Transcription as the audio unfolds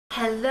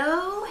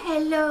Hello,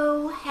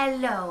 hello,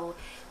 hello.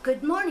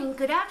 Good morning,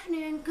 good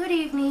afternoon, good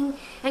evening,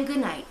 and good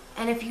night.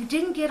 And if you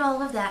didn't get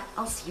all of that,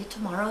 I'll see you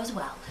tomorrow as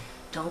well.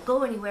 Don't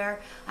go anywhere.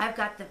 I've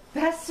got the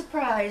best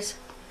surprise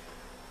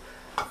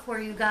for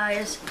you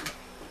guys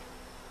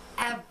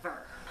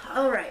ever.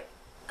 All right,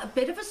 a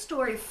bit of a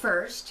story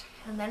first,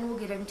 and then we'll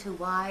get into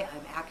why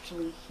I'm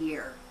actually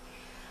here.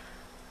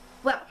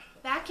 Well,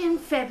 back in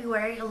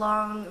February,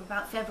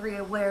 about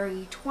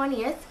February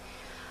 20th,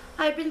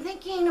 I've been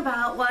thinking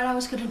about what I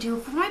was going to do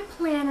for my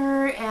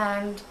planner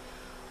and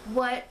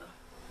what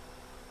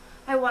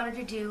I wanted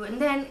to do, and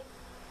then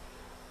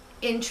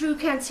in true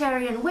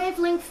Cancerian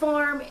wavelength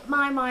form,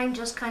 my mind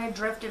just kind of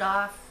drifted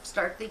off,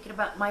 started thinking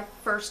about my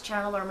first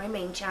channel or my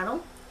main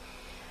channel.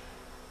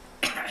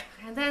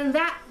 And then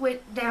that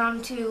went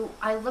down to,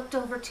 I looked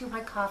over to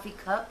my coffee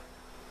cup,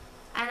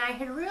 and I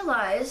had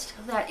realized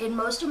that in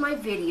most of my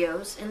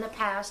videos in the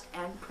past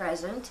and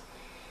present,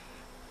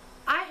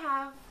 I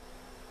have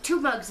two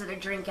mugs that I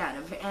drink out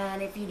of,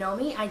 and if you know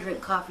me, I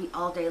drink coffee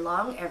all day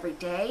long, every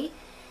day.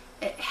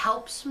 It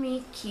helps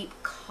me keep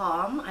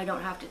calm. I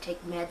don't have to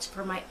take meds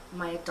for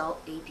my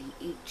adult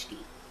ADHD.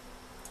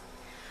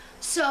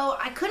 So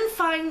I couldn't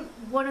find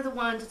one of the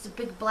ones, it's a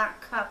big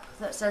black cup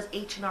that says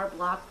H&R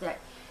Block that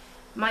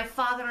my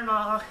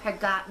father-in-law had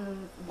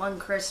gotten one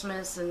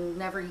Christmas and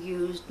never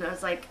used, and I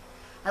was like,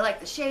 I like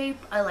the shape,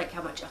 I like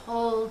how much it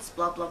holds,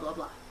 blah blah blah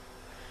blah.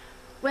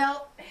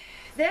 Well,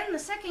 then the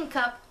second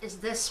cup is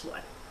this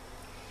one.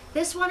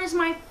 This one is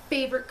my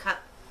favorite cup,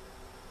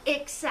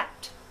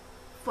 except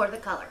for the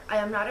color. I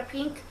am not a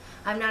pink,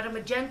 I'm not a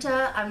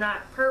magenta, I'm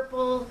not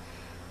purple.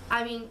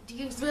 I mean, do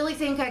you really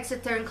think I'd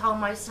sit there and call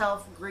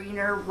myself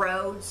Greener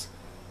Roads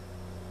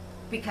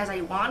because I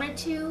wanted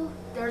to?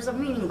 There's a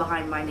meaning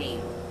behind my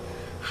name.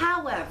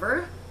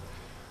 However,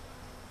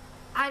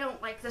 I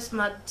don't like this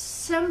mug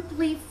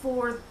simply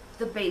for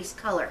the base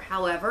color.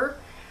 However,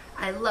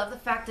 I love the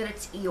fact that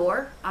it's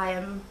Eeyore. I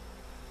am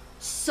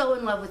so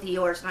in love with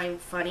Eeyore, it's not even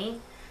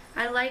funny.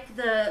 I like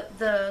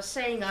the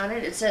saying on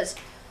it. It says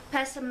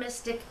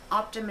pessimistic,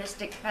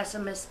 optimistic,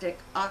 pessimistic,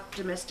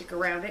 optimistic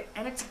around it,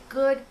 and it's a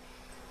good,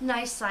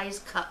 nice size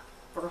cup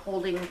for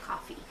holding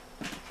coffee.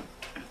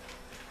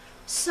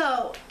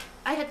 So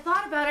I had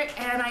thought about it,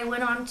 and I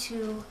went on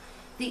to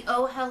the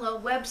Oh Hello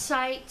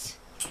website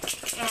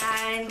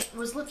and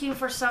was looking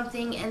for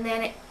something, and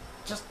then it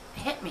just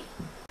hit me.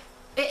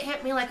 It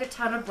hit me like a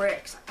ton of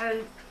bricks.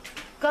 I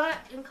got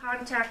in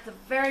contact the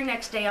very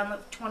next day on the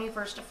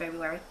 21st of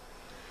February.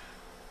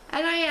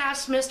 And I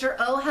asked Mr.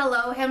 Oh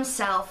Hello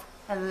himself,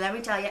 and let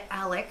me tell you,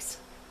 Alex,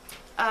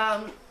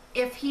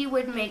 if he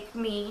would make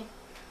me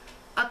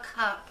a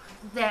cup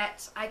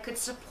that I could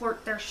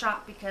support their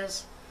shop,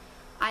 because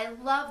I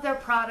love their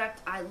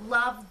product, I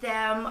love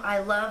them, I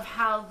love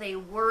how they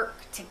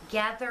work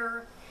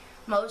together.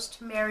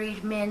 Most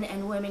married men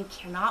and women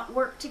cannot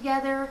work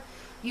together.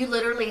 You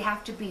literally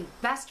have to be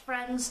best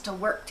friends to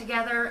work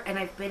together, and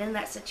I've been in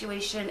that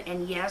situation,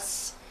 and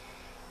yes,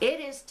 it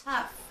is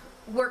tough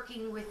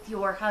working with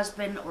your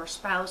husband or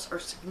spouse or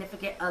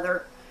significant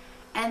other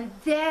and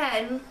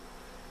then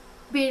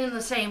being in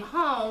the same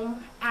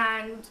home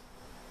and,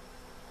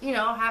 you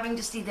know, having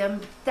to see them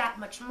that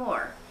much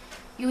more.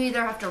 You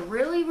either have to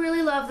really,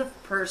 really love the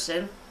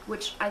person,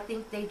 which I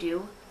think they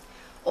do,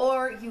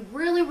 or you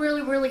really,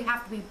 really, really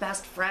have to be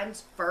best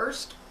friends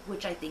first,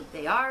 which I think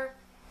they are,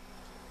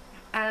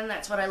 and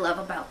that's what I love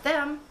about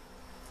them.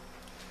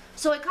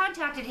 So I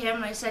contacted him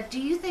and I said, do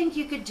you think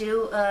you could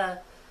do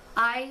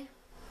I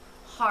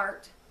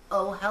Heart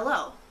Oh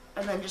Hello,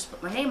 and then just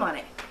put my name on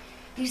it?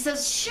 He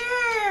says,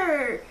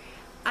 sure.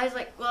 I was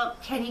like, well,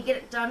 can you get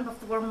it done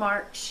before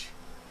March?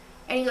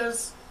 And he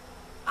goes,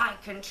 I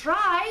can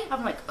try.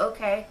 I'm like,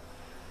 okay.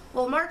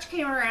 Well, March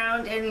came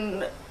around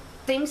and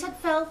things had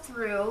fell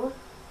through.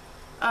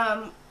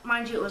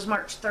 Mind you, it was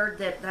March 3rd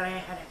that I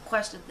had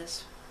requested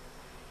this,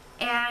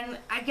 and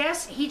I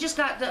guess he just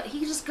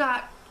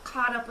got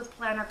caught up with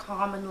Planner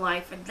Com in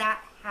life, and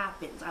that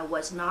happens. I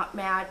was not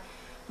mad.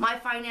 My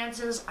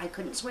finances, I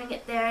couldn't swing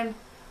it then,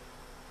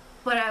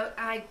 but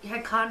I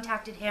had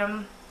contacted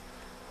him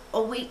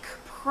a week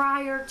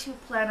prior to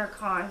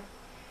PlannerCon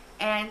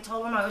and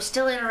told him I was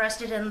still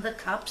interested in the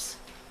cups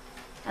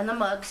and the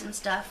mugs and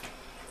stuff,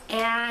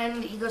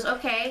 and he goes,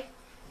 okay.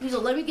 He goes,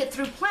 let me get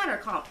through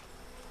PlannerCon.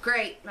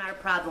 Great, not a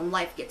problem,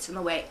 life gets in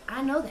the way.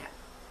 I know that.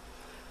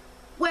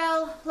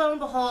 Well, lo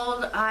and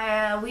behold,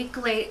 a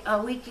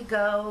week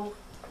ago,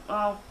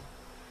 well,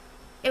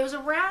 it was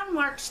around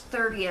March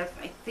 30th,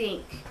 I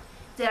think,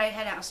 that I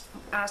had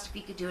asked if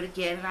he could do it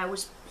again, and I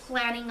was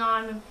planning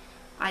on,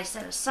 I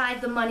set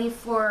aside the money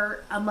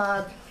for a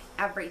mug,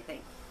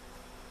 everything.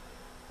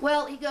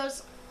 Well, he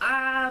goes,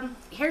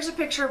 here's a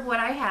picture of what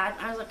I had.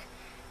 I was like,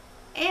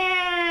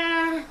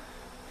 eh,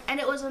 and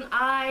it was an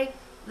eye,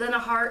 then a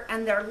heart,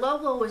 and their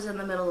logo was in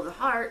the middle of the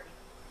heart.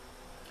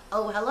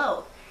 Oh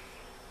Hello.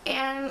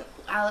 And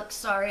Alex,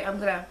 sorry, I'm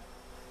gonna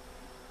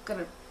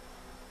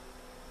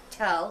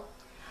tell.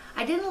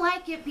 I didn't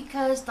like it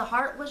because the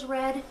heart was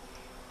red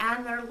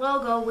and their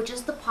logo, which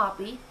is the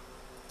poppy,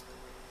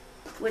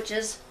 which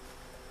is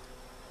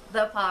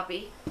the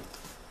poppy,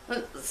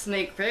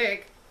 sneak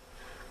peek,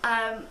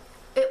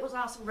 it was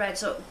also red,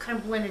 so it kind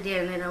of blended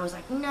in, and I was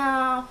like,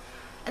 no.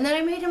 And then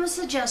I made him a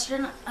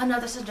suggestion,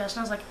 another suggestion.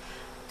 I was like,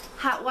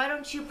 why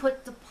don't you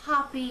put the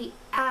poppy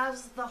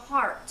as the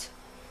heart?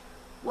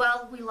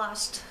 Well, we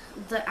lost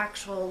the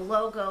actual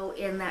logo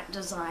in that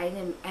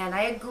design, and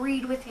I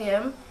agreed with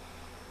him.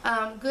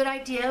 Good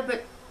idea,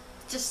 but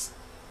just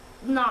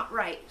not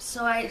right.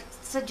 So I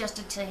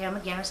suggested to him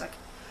again, I was like,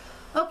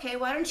 okay,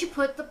 why don't you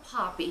put the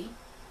poppy,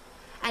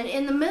 and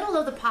in the middle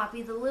of the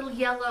poppy, the little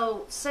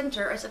yellow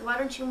center, I said, why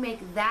don't you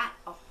make that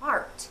a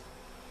heart?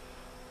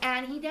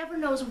 And he never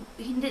knows,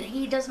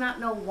 he does not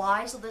know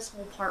why, so this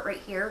whole part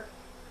right here,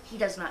 he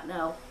does not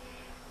know.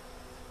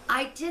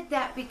 I did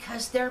that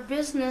because their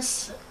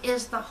business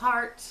is the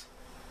heart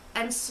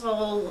and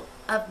soul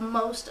of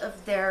most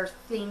of their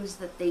things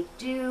that they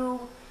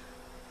do.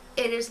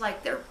 It is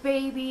like their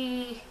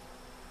baby,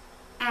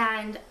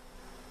 and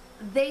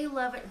they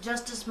love it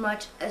just as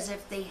much as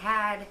if they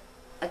had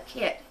a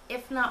kid,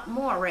 if not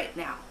more right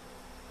now.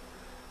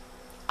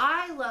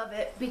 I love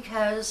it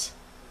because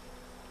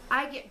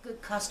I get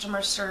good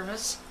customer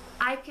service.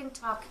 I can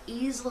talk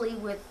easily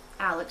with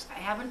Alex. I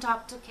haven't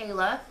talked to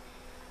Kayla.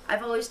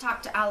 I've always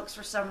talked to Alex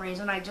for some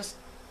reason. I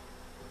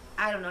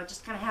don't know, it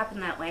just kind of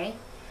happened that way.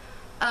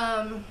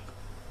 And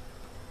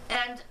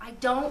I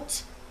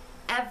don't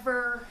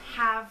ever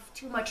have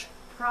too much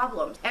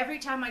problems. Every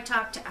time I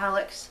talk to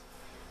Alex,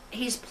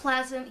 he's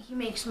pleasant, he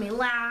makes me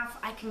laugh.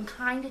 I can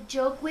kind of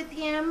joke with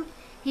him.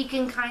 He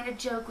can kind of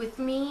joke with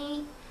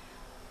me.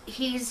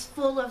 He's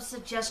full of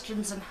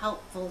suggestions and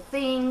helpful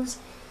things.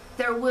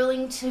 They're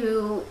willing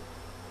to,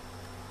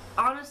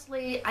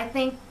 honestly, I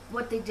think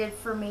what they did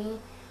for me,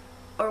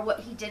 or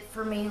what he did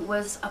for me,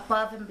 was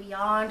above and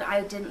beyond.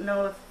 I didn't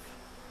know if,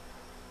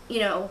 you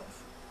know,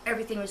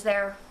 everything was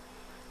there.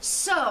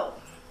 So,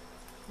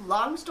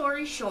 long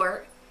story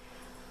short,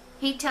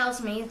 he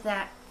tells me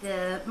that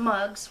the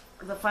mugs,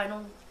 the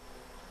final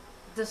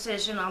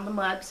decision on the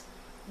mugs,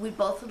 we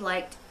both had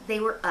liked, they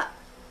were up.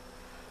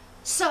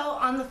 So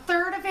on the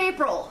 3rd of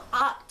April,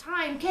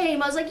 time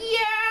came. I was like,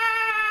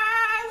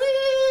 yeah,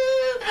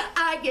 woo!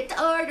 I get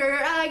to order,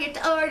 I get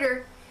to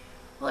order.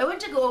 Well, I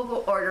went to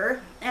go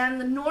order, and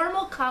the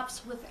normal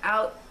cups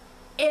without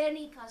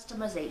any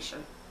customization,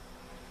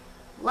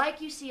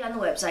 like you see on the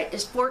website,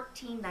 is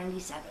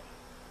 $14.97.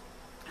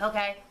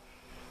 Okay?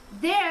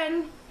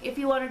 Then, if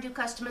you want to do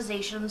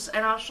customizations,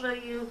 and I'll show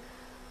you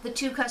the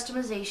 2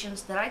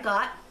 customizations that I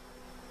got,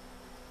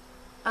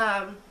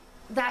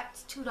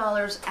 that's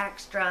 $2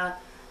 extra.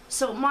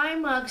 So my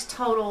mugs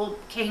total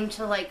came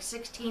to like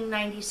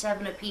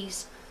 $16.97 a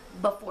piece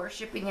before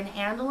shipping and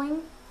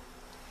handling.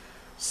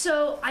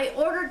 So I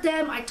ordered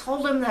them. I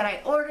told him that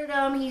I ordered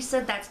them. He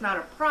said that's not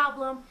a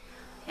problem.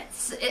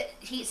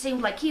 He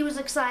seemed like he was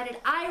excited.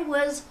 I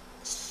was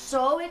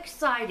so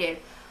excited.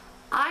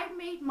 I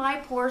made my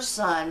poor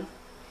son,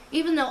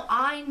 even though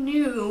I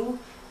knew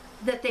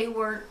that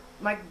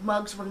my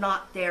mugs were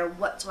not there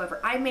whatsoever,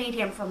 I made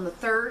him from the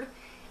 3rd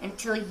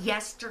until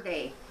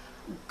yesterday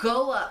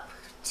go up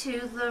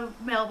to the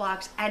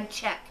mailbox and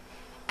check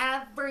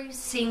every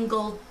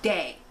single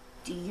day.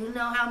 Do you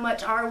know how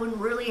much Arwen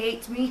really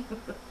hates me?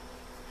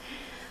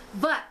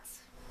 But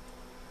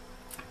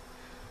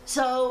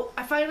so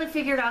I finally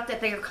figured out that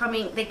they were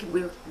coming.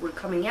 We were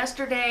coming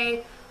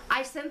yesterday.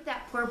 I sent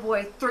that poor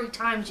boy 3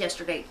 times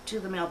yesterday to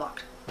the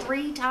mailbox.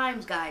 3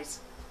 times, guys.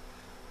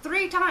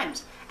 3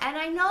 times. And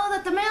I know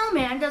that the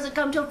mailman doesn't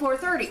come till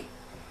 4:30.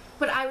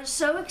 But I was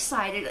so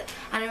excited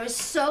and I was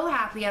so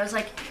happy. I was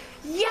like,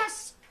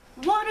 yes,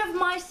 one of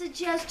my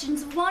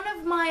suggestions, one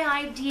of my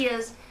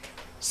ideas,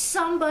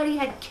 somebody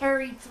had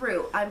carried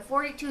through. I'm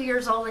 42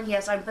 years old, and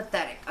yes, I'm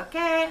pathetic.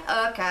 Okay?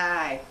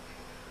 Okay.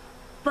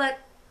 But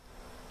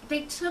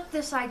they took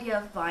this idea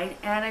of mine,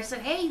 and I said,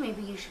 hey,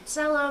 maybe you should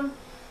sell them,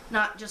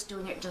 not just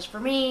doing it just for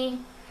me.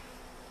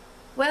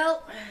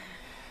 Well,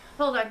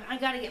 hold on, I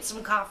gotta get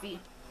some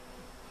coffee.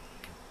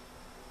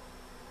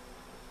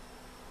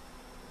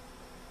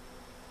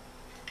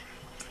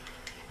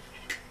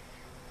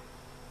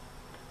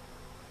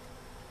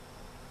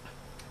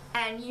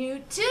 And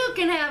you too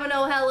can have an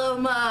Oh Hello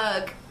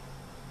mug.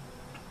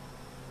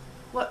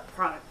 What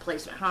product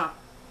placement, huh?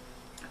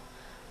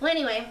 Well,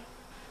 anyway,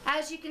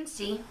 as you can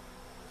see,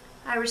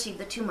 I received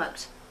the 2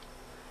 mugs.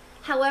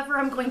 However,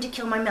 I'm going to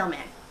kill my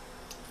mailman.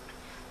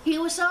 He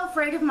was so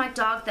afraid of my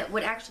dog that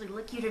would actually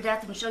lick you to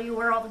death and show you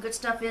where all the good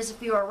stuff is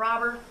if you were a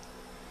robber.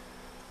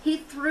 He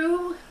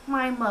threw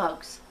my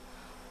mugs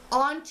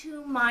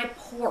onto my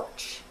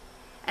porch.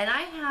 And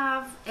I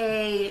have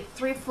a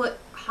 3-foot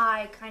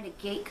high kind of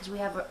gate because we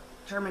have a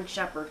German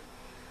Shepherd.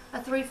 A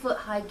 3-foot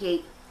high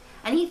gate.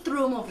 And he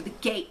threw them over the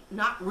gate,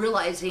 not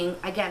realizing,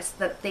 I guess,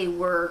 that they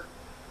were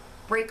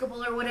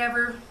breakable or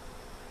whatever.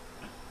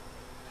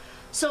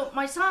 So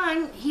my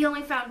son, he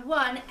only found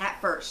 1 at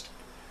first.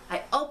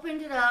 I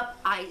opened it up,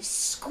 I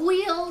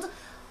squealed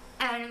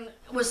and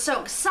was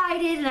so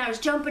excited, and I was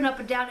jumping up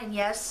and down, and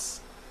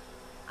yes,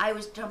 I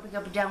was jumping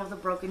up and down with a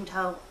broken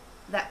toe.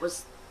 That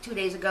was 2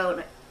 days ago,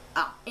 and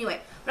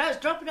Anyway, but I was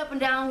jumping up and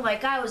down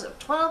like I was a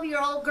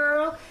 12-year-old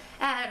girl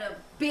at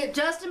a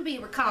Justin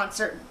Bieber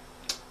concert.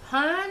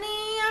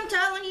 Honey, I'm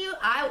telling you,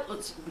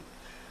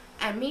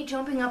 and me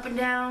jumping up and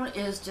down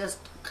is just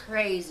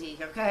crazy,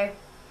 okay?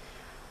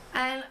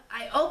 And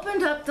I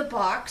opened up the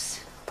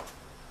box.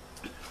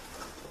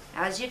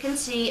 As you can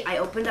see, I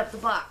opened up the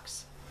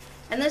box.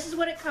 And this is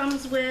what it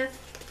comes with.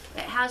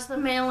 It has the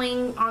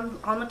mailing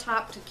on the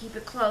top to keep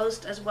it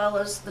closed, as well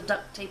as the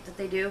duct tape that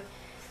they do.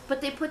 But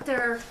they put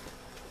their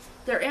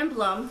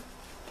emblem,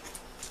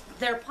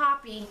 their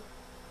poppy,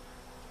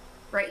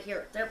 right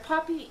here. Their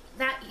poppy,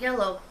 that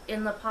yellow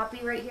in the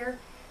poppy right here,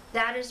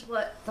 that is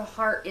what the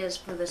heart is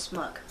for this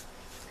mug.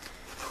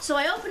 So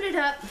I opened it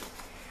up,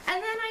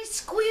 and then I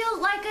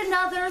squealed like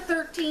another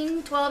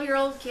 13,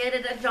 12-year-old kid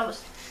at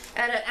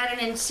an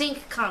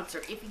NSYNC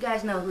concert. If you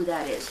guys know who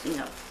that is, you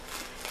know.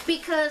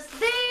 Because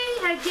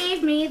they had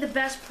gave me the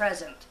best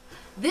present.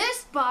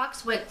 This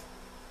box went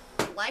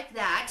like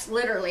that,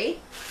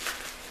 literally.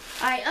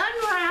 I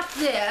unwrapped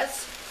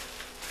this,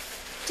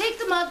 take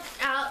the mug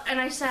out, and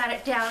I sat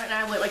it down, and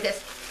I went like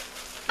this.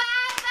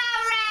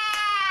 Bubble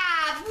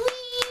wrap!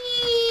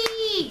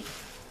 Whee!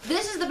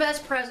 This is the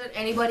best present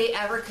anybody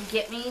ever could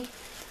get me.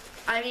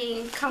 I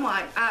mean, come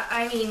on.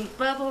 I mean,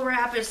 bubble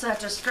wrap is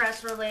such a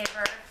stress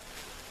reliever.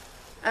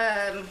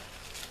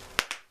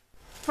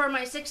 For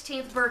my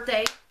 16th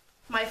birthday,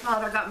 my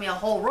father got me a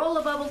whole roll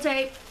of bubble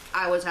tape.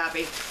 I was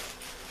happy.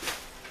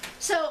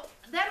 So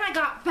then I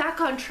got back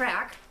on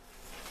track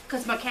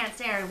because my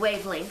Cancerian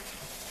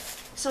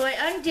wavelength. So I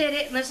undid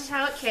it, and this is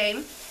how it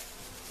came.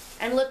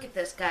 And look at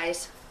this,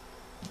 guys.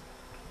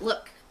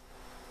 Look.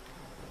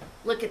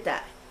 Look at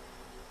that.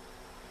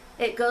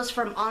 It goes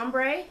from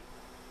ombre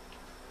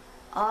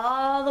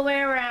all the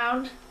way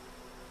around.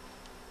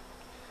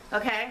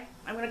 Okay,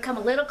 I'm going to come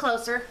a little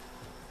closer.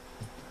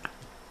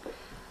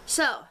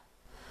 So,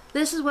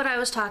 this is what I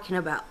was talking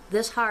about.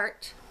 This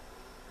heart,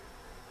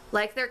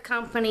 like their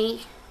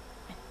company,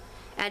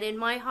 and in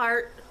my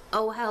heart,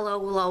 oh hello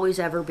will always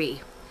ever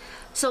be.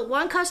 So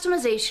one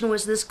customization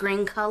was this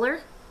green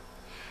color,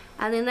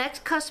 and the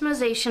next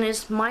customization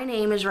is my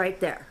name is right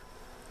there.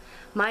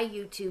 My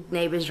YouTube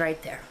name is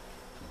right there.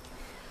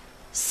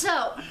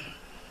 So,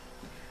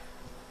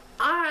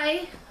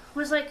 I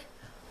was like,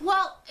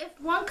 well, if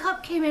one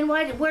cup came in,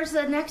 where's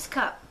the next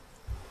cup?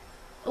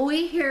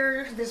 We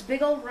hear this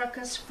big old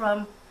ruckus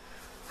from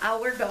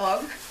our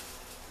dog,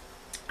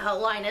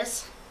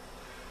 Linus,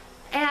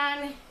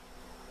 and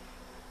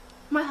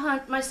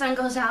my son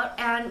goes out,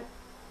 and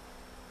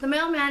the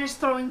mailman is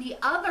throwing the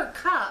other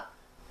cup.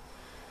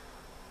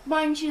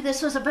 Mind you,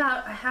 this was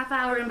about a half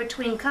hour in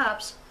between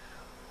cups,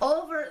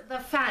 over the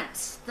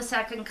fence, the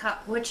second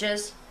cup, which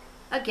is,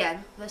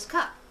 again, this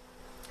cup.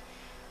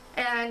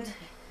 And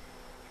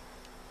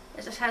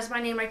it just has my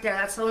name right there.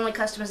 That's the only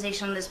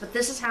customization on this, but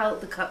this is how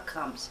the cup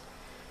comes.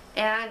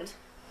 And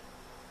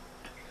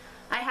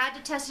I had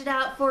to test it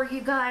out for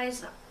you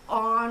guys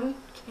on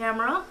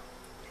camera.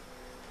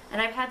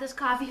 And I've had this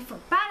coffee for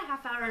about a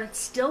half hour, and it's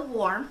still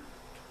warm.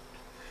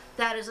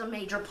 That is a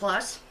major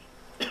plus.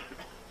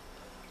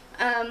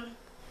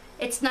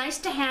 It's nice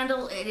to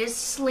handle. It is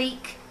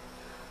sleek.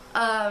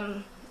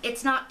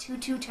 It's not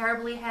too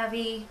terribly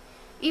heavy,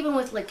 even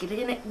with liquid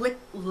in it.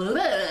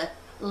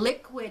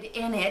 Liquid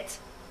in it.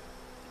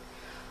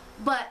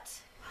 But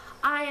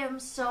I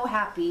am so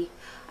happy.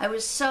 I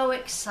was so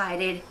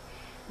excited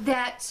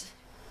that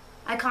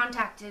I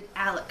contacted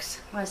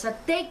Alex. I said,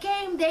 they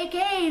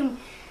came.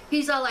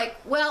 He's all like,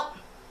 well,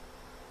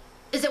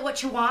 is it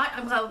what you want?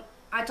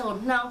 I told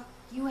him, no,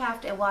 you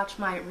have to watch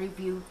my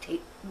review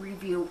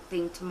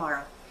thing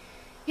tomorrow.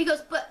 He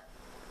goes, but,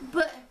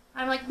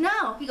 I'm like,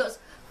 no. He goes,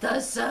 the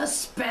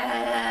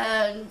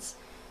suspense.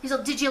 He's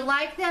like, did you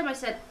like them? I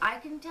said, I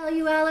can tell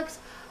you, Alex,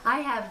 I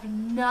have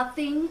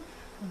nothing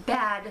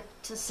bad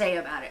to say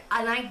about it.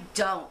 And I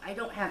don't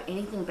have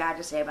anything bad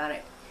to say about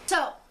it.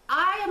 So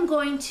I am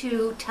going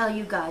to tell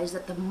you guys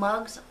that the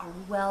mugs are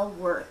well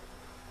worth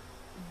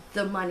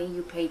the money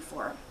you paid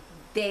for them.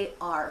 They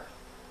are.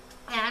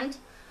 And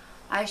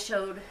I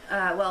showed,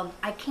 well,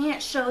 I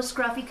can't show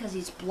Scruffy because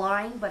he's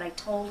blind, but I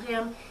told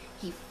him,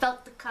 he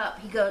felt the cup.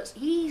 He goes,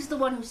 he's the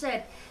one who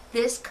said,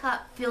 this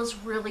cup feels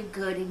really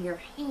good in your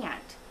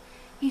hand.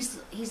 He's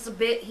a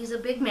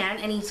big man,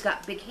 and he's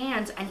got big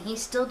hands, and he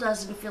still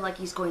doesn't feel like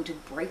he's going to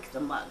break the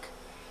mug.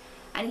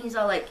 And he's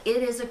all like,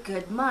 it is a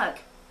good mug.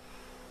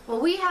 Well,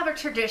 we have a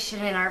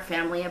tradition in our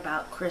family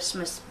about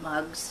Christmas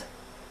mugs.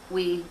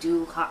 We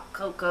do hot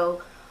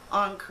cocoa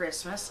on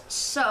Christmas.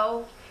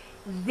 So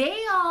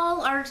they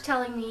all are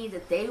telling me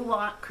that they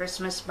want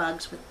Christmas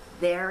mugs with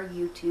their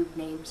YouTube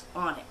names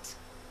on it.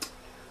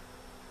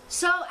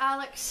 So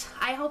Alex,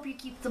 I hope you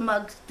keep the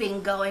mug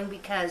thing going,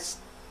 because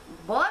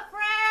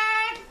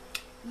boyfriend,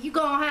 you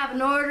gonna have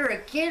an order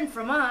again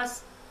from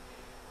us.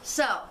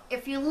 So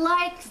if you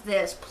liked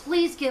this,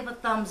 please give a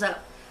thumbs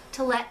up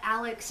to let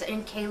Alex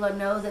and Kayla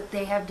know that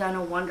they have done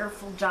a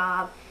wonderful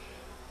job.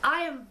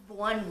 I am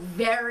one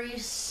very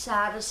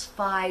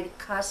satisfied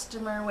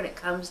customer when it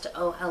comes to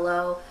Oh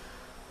Hello.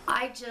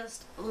 I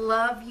just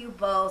love you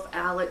both,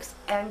 Alex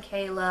and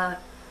Kayla.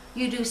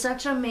 You do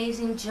such an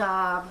amazing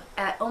job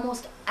at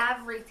almost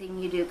everything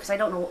you do, because I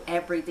don't know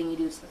everything you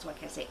do, so that's why I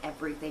can't say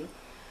everything.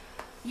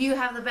 You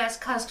have the best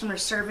customer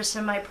service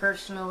in my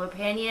personal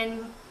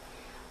opinion.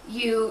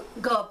 You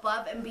go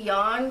above and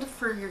beyond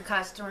for your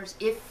customers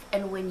if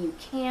and when you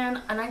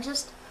can, and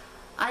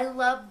I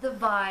love the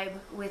vibe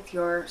with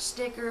your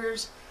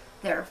stickers.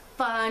 They're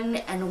fun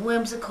and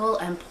whimsical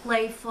and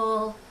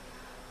playful.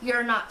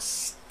 You're not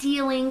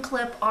stealing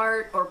clip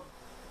art or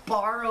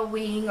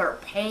borrowing or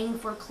paying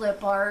for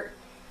clip art.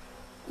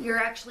 You're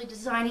actually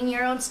designing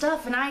your own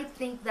stuff, and I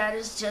think that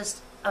is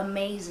just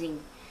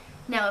amazing.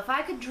 Now, if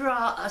I could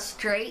draw a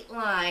straight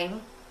line,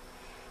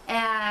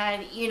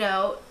 and you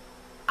know,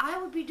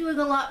 I would be doing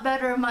a lot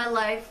better in my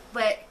life,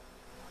 but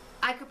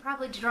I could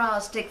probably draw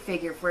a stick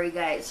figure for you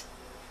guys.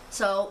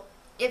 So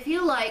if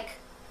you like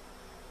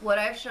what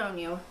I've shown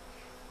you,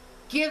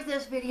 give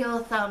this video a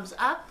thumbs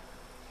up.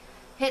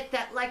 Hit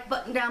that like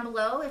button down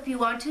below. If you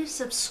want to,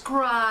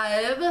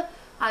 subscribe.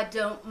 I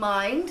don't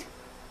mind.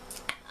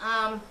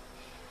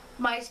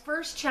 My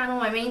first channel,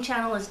 my main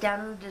channel, is down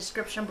in the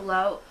description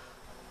below.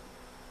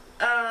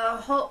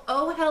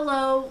 Oh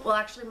Hello, well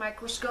actually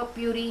Microscope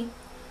Beauty,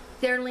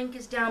 their link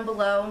is down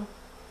below.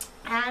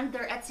 And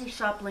their Etsy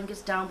shop link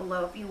is down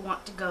below if you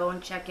want to go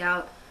and check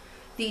out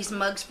these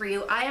mugs for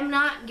you. I am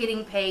not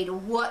getting paid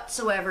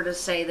whatsoever to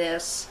say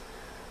this.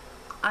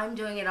 I'm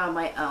doing it on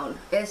my own.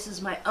 This is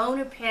my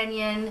own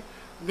opinion.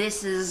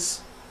 This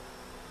is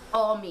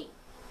all me.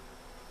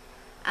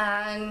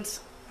 And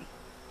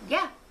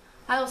yeah,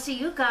 I will see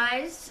you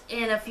guys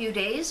in a few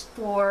days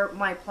for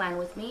my plan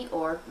with me,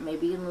 or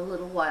maybe in a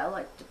little while.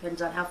 It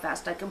depends on how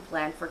fast I can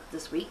plan for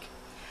this week.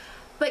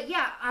 But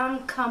yeah,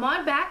 come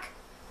on back.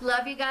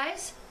 Love you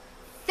guys.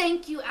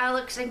 Thank you,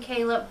 Alex and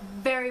Kayla,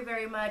 very,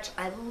 very much.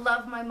 I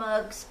love my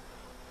mugs.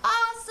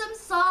 Awesome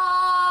sauce!